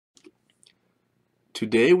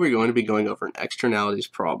Today we're going to be going over an externalities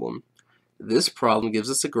problem. This problem gives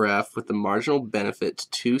us a graph with the marginal benefit to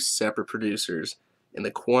two separate producers and the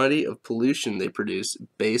quantity of pollution they produce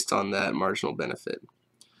based on that marginal benefit.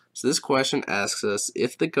 So this question asks us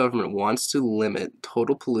if the government wants to limit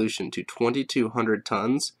total pollution to 2,200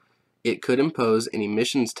 tons, it could impose an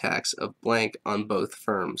emissions tax of blank on both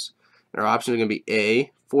firms. And our options are going to be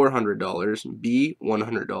A, $400, B,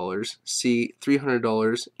 $100, C,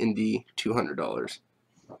 $300, and D, $200.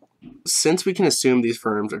 Since we can assume these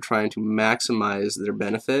firms are trying to maximize their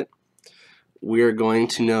benefit, we are going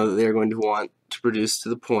to know that they're going to want to produce to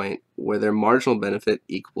the point where their marginal benefit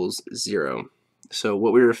equals 0. So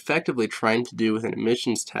what we're effectively trying to do with an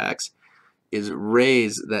emissions tax is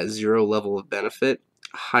raise that 0 level of benefit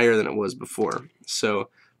higher than it was before. So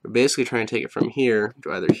we're basically trying to take it from here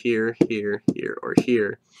to either here, here, here, or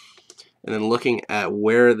here, and then looking at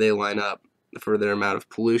where they line up for their amount of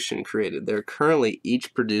pollution created. They're currently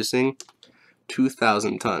each producing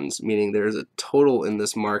 2,000 tons, meaning there's a total in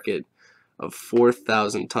this market of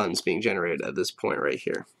 4,000 tons being generated at this point right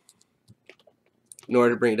here. In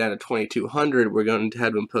order to bring it down to 2,200, we're going to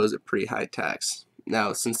have to impose a pretty high tax.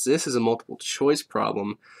 Now, since this is a multiple choice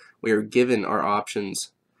problem, we are given our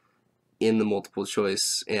options in the multiple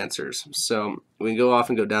choice answers. So we can go off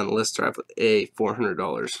and go down the list, start off with A,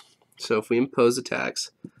 $400. So if we impose a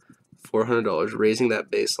tax, $400, raising that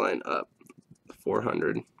baseline up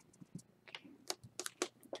 400,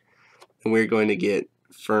 and we're going to get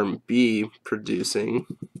firm B producing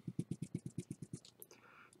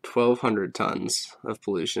 1,200 tons of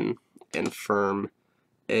pollution and firm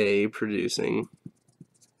A producing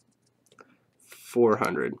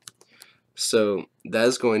 400. So that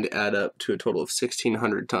is going to add up to a total of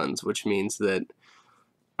 1,600 tons, which means that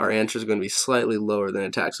our answer is going to be slightly lower than a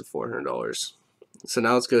tax of $400. So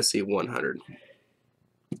now let's go see 100.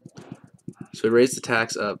 So we raise the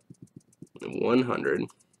tax up 100.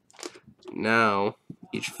 Now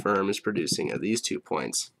each firm is producing at these 2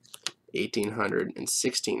 points 1,800 and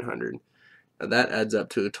 1,600. Now that adds up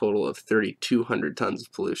to a total of 3,200 tons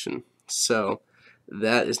of pollution. So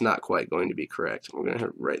that is not quite going to be correct. We're going to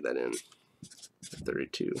have to write that in.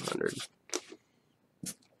 3,200.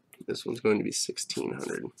 This one's going to be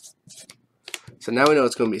 1,600. So now we know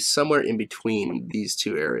it's going to be somewhere in between these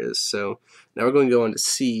two areas. So now we're going to go on to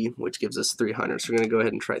C, which gives us 300. So we're going to go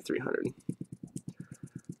ahead and try 300.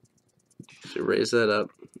 So raise that up,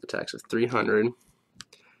 the tax of 300,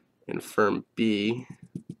 and firm B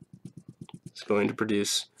is going to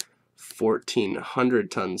produce 1,400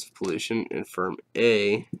 tons of pollution, and firm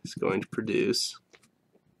A is going to produce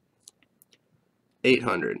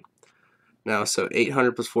 800. Now, so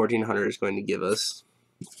 800 plus 1,400 is going to give us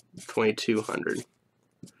 2,200,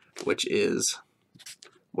 which is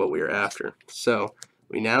what we are after. So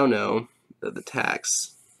we now know that the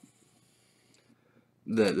tax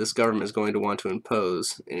that this government is going to want to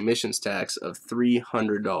impose an emissions tax of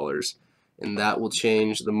 $300, and that will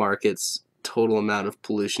change the market's total amount of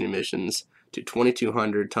pollution emissions to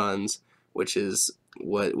 2,200 tons, which is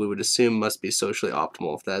what we would assume must be socially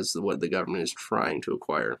optimal if that's what the government is trying to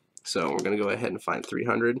acquire. So we're going to go ahead and find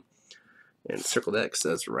 300 and circle that because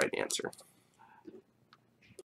that's the right answer.